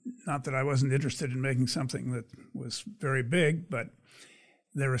 Not that I wasn't interested in making something that was very big, but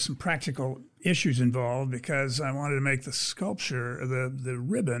there were some practical issues involved because I wanted to make the sculpture, the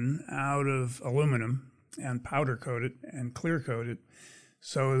ribbon, out of aluminum and powder coat it and clear coat it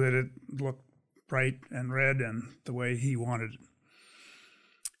so that it looked bright and red and the way he wanted it.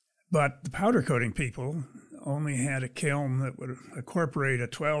 But the powder coating people only had a kiln that would incorporate a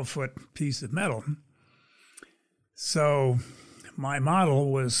 12-foot piece of metal. So my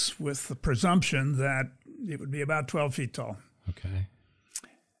model was with the presumption that it would be about 12 feet tall. Okay.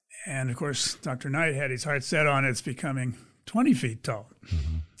 And of course, Dr. Knight had his heart set on it's becoming 20 feet tall.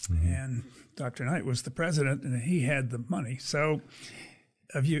 And Dr. Knight was the president and he had the money. So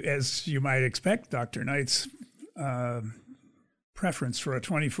as you might expect, Dr. Knight's preference for a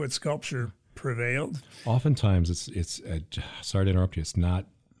 20-foot sculpture prevailed. Oftentimes, it's sorry to interrupt you. It's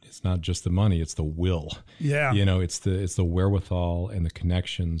not just the money; it's the will. Yeah, it's the wherewithal and the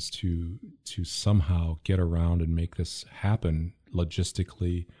connections to somehow get around and make this happen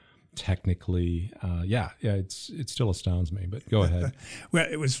logistically technically. It still astounds me, but go ahead. Well,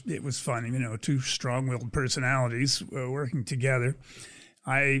 it was fun, two strong-willed personalities working together.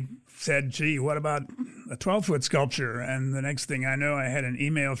 I said, gee, what about a 12-foot sculpture? And the next thing I know, I had an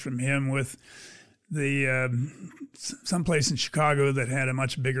email from him with someplace in Chicago that had a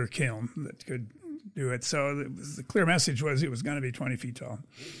much bigger kiln that could do it. So the clear message was it was going to be 20 feet tall.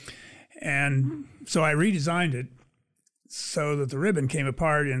 And so I redesigned it so that the ribbon came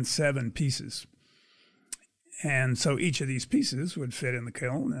apart in 7 pieces. And so each of these pieces would fit in the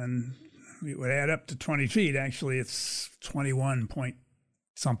kiln, and it would add up to 20 feet. Actually, it's 21 point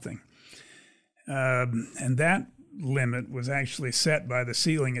something. And that limit was actually set by the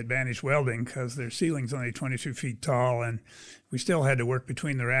ceiling at Banish Welding, because their ceiling's only 22 feet tall, and we still had to work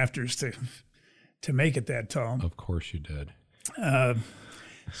between the rafters to make it that tall. Of course you did.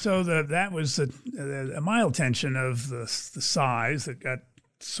 So that was a mild tension of the size that got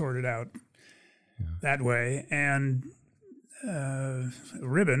sorted out that way. And a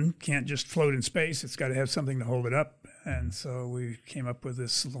ribbon can't just float in space. It's got to have something to hold it up. And so we came up with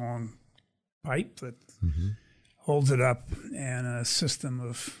this long pipe that holds it up, and a system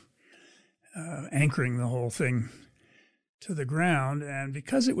of anchoring the whole thing to the ground. And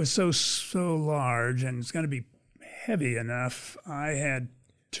because it was so large and it's going to be heavy enough, I had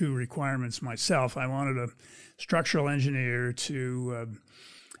 2 requirements myself. I wanted a structural engineer to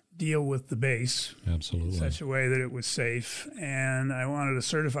deal with the base Absolutely. in such a way that it was safe, and I wanted a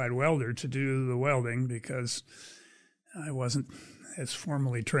certified welder to do the welding, because I wasn't as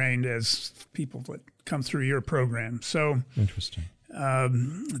formally trained as people that come through your program. So interesting.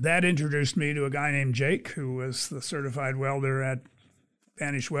 That introduced me to a guy named Jake, who was the certified welder at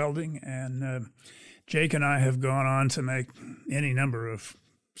Banish Welding, and Jake and I have gone on to make any number of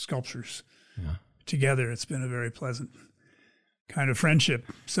sculptures together. It's been a very pleasant kind of friendship.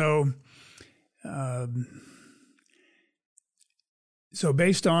 So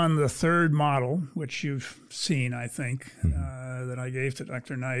based on the 3rd model, which you've seen, I think, that I gave to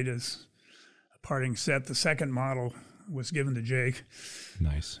Dr. Knight as a parting set, the 2nd model was given to Jake.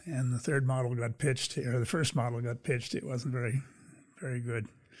 Nice. And the 3rd model got pitched, or the 1st model got pitched. It wasn't very, very good.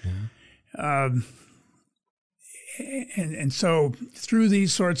 And so through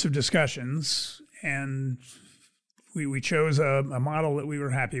these sorts of discussions, and we chose a model that we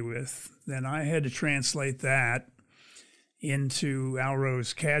were happy with, then I had to translate that into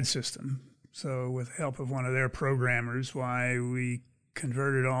Alro's CAD system. So with the help of one of their programmers, we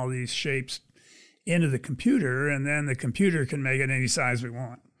converted all these shapes into the computer, and then the computer can make it any size we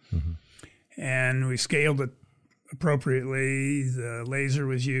want. And we scaled it appropriately. The laser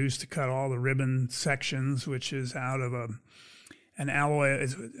was used to cut all the ribbon sections, which is out of an alloy.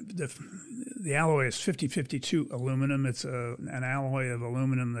 The alloy is 5052 aluminum. It's an alloy of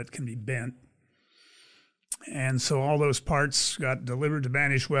aluminum that can be bent. And so all those parts got delivered to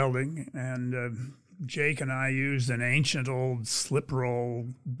Banish Welding, and Jake and I used an ancient old slip roll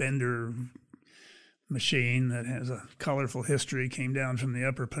bender machine that has a colorful history, came down from the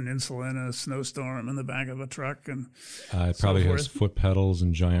Upper Peninsula in a snowstorm in the back of a truck. And it probably has foot pedals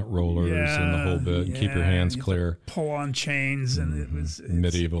and giant rollers and the whole bit, and keep your hands clear. Pull on chains, and it's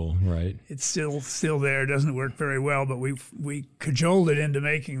medieval, right? It's still there. It doesn't work very well, but we cajoled it into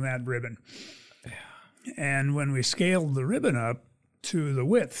making that ribbon. And when we scaled the ribbon up to the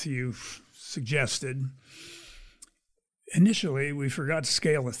width you suggested, initially we forgot to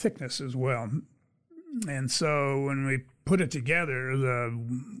scale the thickness as well. And so when we put it together,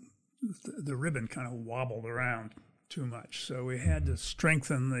 the ribbon kind of wobbled around too much. So we had to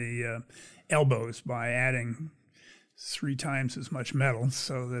strengthen the elbows by adding 3 times as much metal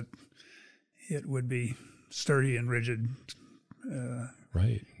so that it would be sturdy and rigid,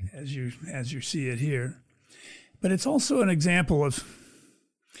 right, as you see it here. But it's also an example of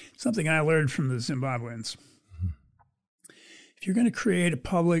something I learned from the Zimbabweans. If you're going to create a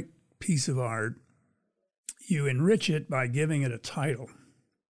public piece of art, you enrich it by giving it a title.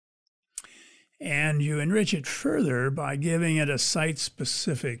 And you enrich it further by giving it a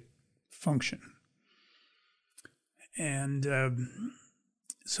site-specific function. And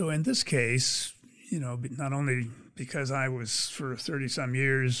so in this case, not only because I was for 30-some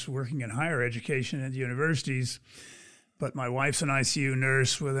years working in higher education at universities, but my wife's an ICU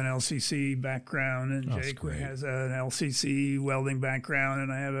nurse with an LCC background, and Jake has an LCC welding background,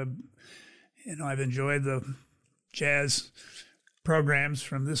 and I have I've enjoyed the jazz programs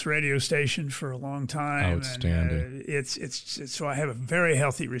from this radio station for a long time. Outstanding. And, so I have a very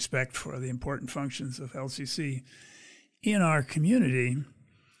healthy respect for the important functions of LCC in our community.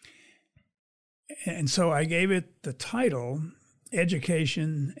 And so I gave it the title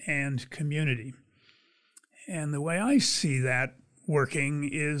education and community. And the way I see that working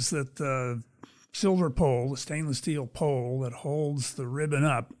is that the silver pole, the stainless steel pole that holds the ribbon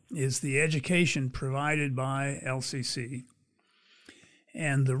up, is the education provided by LCC.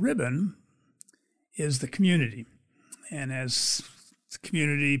 And the ribbon is the community. And as the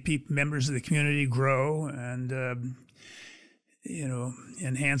community, members of the community grow and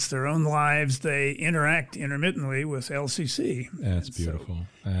enhance their own lives, they interact intermittently with LCC. That's beautiful.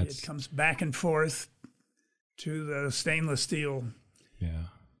 So it comes back and forth to the stainless steel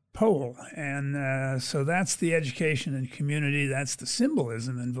pole. And so that's the education and community. That's the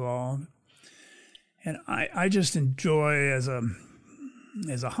symbolism involved. And I just enjoy, as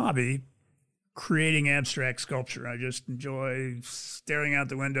a hobby, creating abstract sculpture. I just enjoy staring out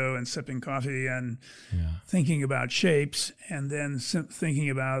the window and sipping coffee and thinking about shapes, and then thinking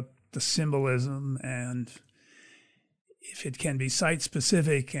about the symbolism, and if it can be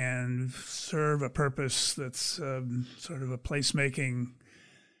site-specific and serve a purpose that's sort of a place-making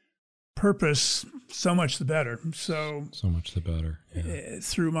purpose, so much the better. So much the better. Yeah.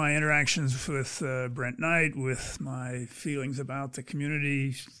 Through my interactions with Brent Knight, with my feelings about the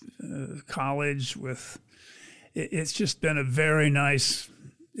community college, it's just been a very nice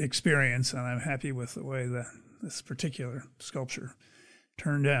experience, and I'm happy with the way this particular sculpture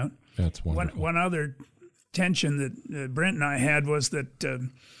turned out. That's wonderful. One other tension that Brent and I had was that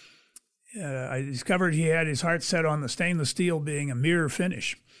I discovered he had his heart set on the stainless steel being a mirror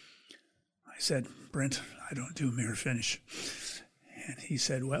finish. I said, Brent, I don't do mirror finish. And he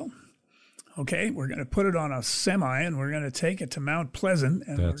said, well, okay, we're going to put it on a semi, and we're going to take it to Mount Pleasant,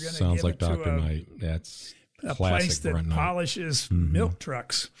 and we're going to sounds give like it Dr. to Knight. That's a classic place that Brent Knight. polishes milk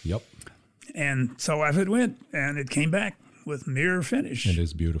trucks. Yep. And so off it went, and it came back with mirror finish. It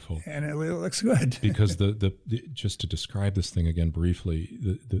is beautiful, and it looks good. Because the just to describe this thing again briefly,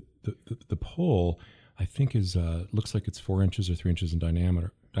 the pole, I think, is looks like it's 4 inches or 3 inches in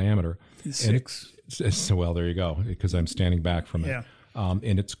diameter. It's 6. So well, there you go. Because I'm standing back from it. Yeah.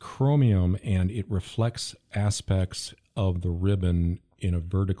 And it's chromium, and it reflects aspects of the ribbon in a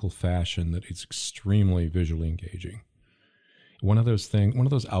vertical fashion that is extremely visually engaging. One of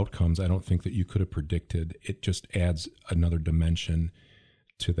those outcomes I don't think that you could have predicted. It just adds another dimension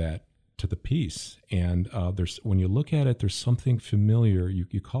to the piece. And when you look at it, there's something familiar.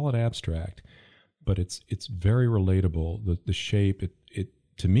 You call it abstract, but it's very relatable. The shape,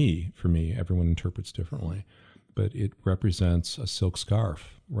 for me, everyone interprets differently, but it represents a silk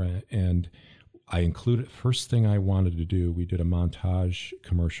scarf, right? And I included, first thing I wanted to do, we did a montage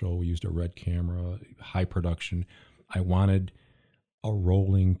commercial. We used a red camera, high production. I wanted a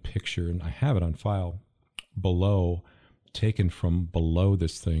rolling picture, and I have it on file below, taken from below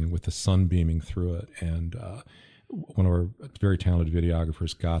this thing with the sun beaming through it. And one of our very talented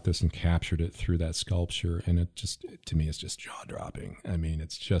videographers got this and captured it through that sculpture. And it just, to me, it's just jaw-dropping. I mean,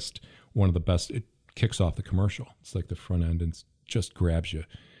 it's just one of the best. It kicks off the commercial. It's like the front end, and just grabs you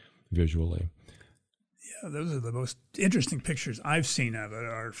visually. Yeah, those are the most interesting pictures I've seen of it,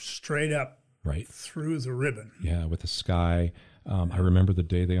 are straight up right through the ribbon. Yeah, with the sky. I remember the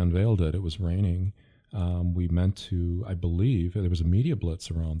day they unveiled it. It was raining. We meant to, I believe, there was a media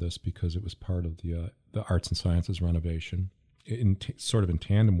blitz around this because it was part of the Arts and Sciences renovation, sort of in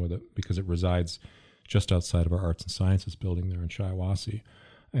tandem with it, because it resides just outside of our Arts and Sciences building there in Shiawassee.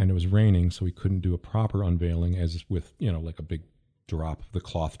 And it was raining, so we couldn't do a proper unveiling, as with, like a big drop, the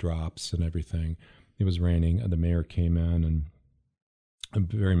cloth drops and everything. It was raining, and the mayor came in, and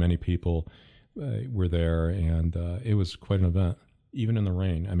very many people were there, and it was quite an event, even in the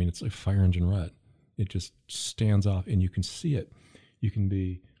rain. I mean, it's like fire engine red. It just stands off, and you can see it. You can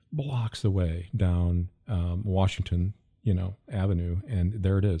be blocks away down Washington, Avenue, and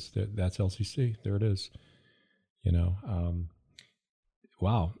there it is. That's LCC. There it is.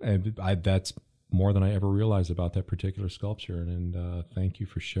 Wow. And that's more than I ever realized about that particular sculpture. And thank you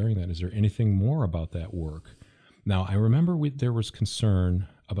for sharing that. Is there anything more about that work? Now, I remember there was concern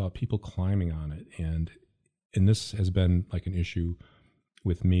about people climbing on it. And this has been like an issue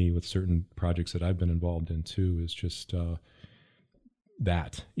with me, with certain projects that I've been involved in too, is just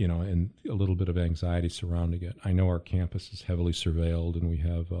that, and a little bit of anxiety surrounding it. I know our campus is heavily surveilled, and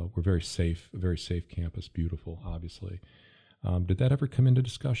we're very safe, a very safe campus, beautiful, obviously. Did that ever come into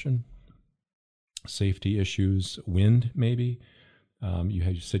discussion? Safety issues, wind maybe?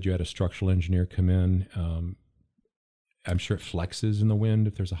 You said you had a structural engineer come in. I'm sure it flexes in the wind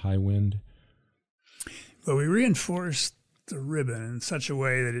if there's a high wind. Well, we reinforced the ribbon in such a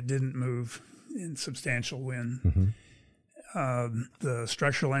way that it didn't move in substantial wind. Mm-hmm. The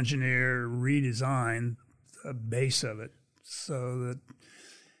structural engineer redesigned the base of it so that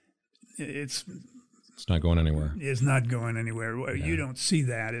it's not going anywhere. It's not going anywhere. Yeah. You don't see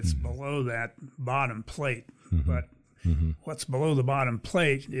that. It's below that bottom plate. But what's below the bottom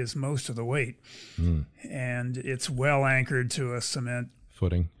plate is most of the weight. And it's well anchored to a cement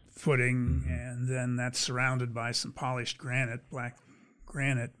footing, and then that's surrounded by some polished granite, black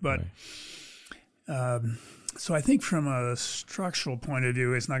granite. But so I think from a structural point of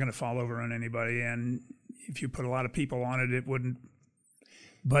view, it's not going to fall over on anybody. And if you put a lot of people on it, it wouldn't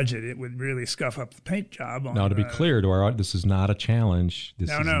budget. It would really scuff up the paint job. Now, to be clear to our audience, this is not a challenge. This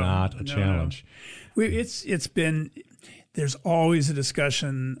is not a challenge. It's been, there's always a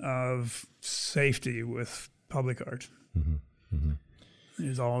discussion of safety with public art.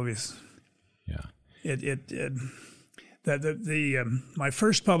 There's always. My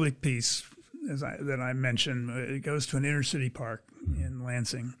first public piece that I mentioned, it goes to an inner city park in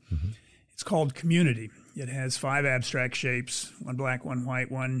Lansing. It's called Community. It has 5 abstract shapes, 1 black, 1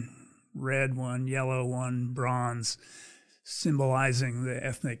 white, 1 red, 1 yellow, 1 bronze, symbolizing the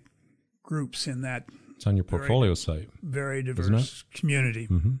ethnic groups in that. It's on your portfolio site. Very diverse community.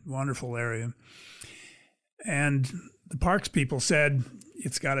 Wonderful area. And the parks people said,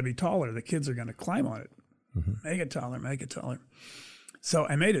 it's got to be taller. The kids are going to climb on it. Make it taller, make it taller. So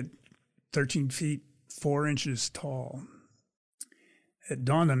I made it 13 feet, 4 inches tall. It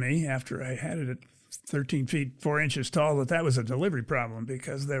dawned on me after I had it at 13 feet, 4 inches tall that was a delivery problem,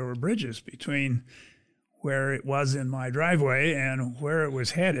 because there were bridges between where it was in my driveway and where it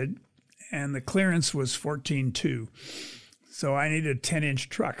was headed, and the clearance was 14.2. So I needed a 10-inch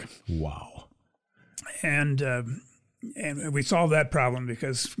truck. Wow. And we solved that problem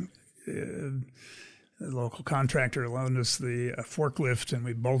because the local contractor loaned us the forklift, and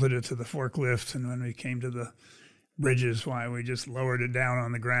we bolted it to the forklift. And when we came to the bridges, we just lowered it down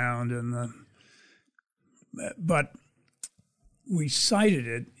on the ground. But we sited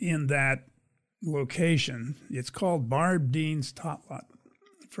it in that location. It's called Barb Dean's Tot Lot,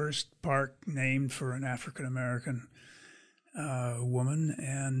 first park named for an African-American woman.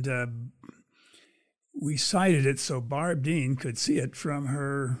 And we sited it so Barb Dean could see it from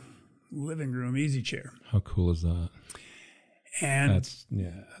her living room easy chair. How cool is that? And that's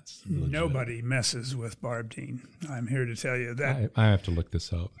nobody messes with Barb Dean. I'm here to tell you that. I have to look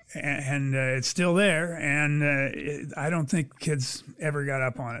this up. And it's still there, and I don't think kids ever got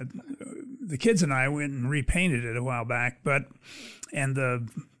up on it. The kids and I went and repainted it a while back, and the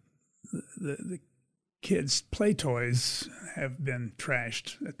kids' play toys have been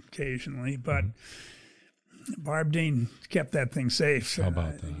trashed occasionally, but Barb Dean kept that thing safe. How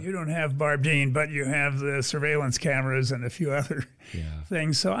about that? You don't have Barb Dean, but you have the surveillance cameras and a few other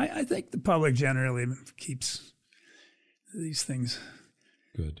things. So I think the public generally keeps these things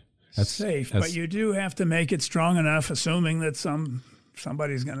safe. But you do have to make it strong enough, assuming that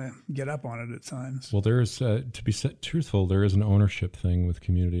somebody's going to get up on it at times. Well, there is, to be truthful, there is an ownership thing with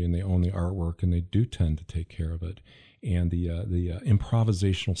community, and they own the artwork, and they do tend to take care of it. And the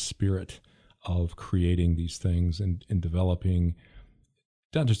improvisational spirit of creating these things and developing,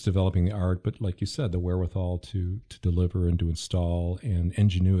 not just developing the art, but like you said, the wherewithal to deliver and to install, and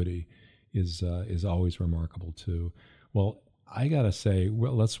ingenuity is always remarkable too. Well, I gotta say,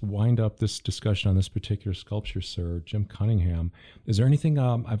 let's wind up this discussion on this particular sculpture, sir. Jim Cunningham, is there anything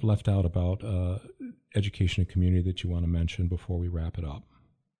I've left out about education and community that you want to mention before we wrap it up?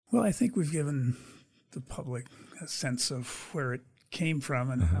 Well, I think we've given the public a sense of where it came from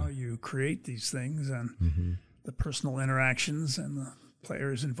and how you create these things, and the personal interactions and the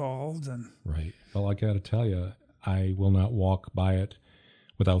players involved. And right. Well, I got to tell you, I will not walk by it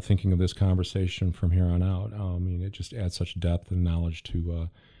without thinking of this conversation from here on out. I mean, it just adds such depth and knowledge to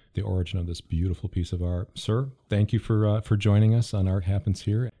the origin of this beautiful piece of art. Sir, thank you for joining us on Art Happens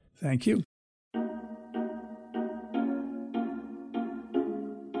Here. Thank you.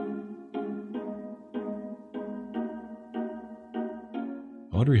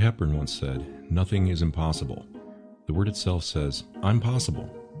 Audrey Hepburn once said, "Nothing is impossible." The word itself says, "I'm possible."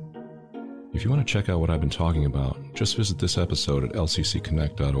 If you want to check out what I've been talking about, just visit this episode at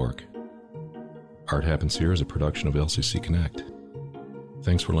lccconnect.org. Art Happens Here is a production of LCC Connect.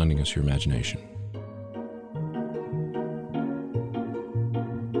 Thanks for lending us your imagination.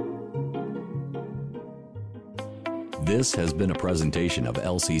 This has been a presentation of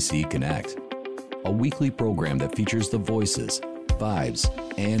LCC Connect, a weekly program that features the voices, vibes,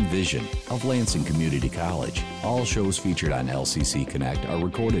 and vision of Lansing Community College. All shows featured on LCC Connect are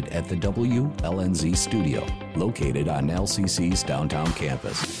recorded at the WLNZ studio, located on LCC's downtown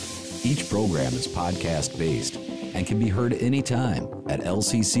campus. Each program is podcast-based and can be heard anytime at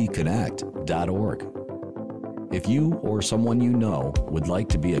lccconnect.org. If you or someone you know would like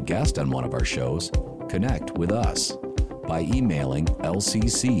to be a guest on one of our shows, connect with us by emailing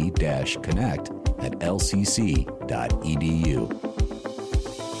lcc-connect@lcc.edu.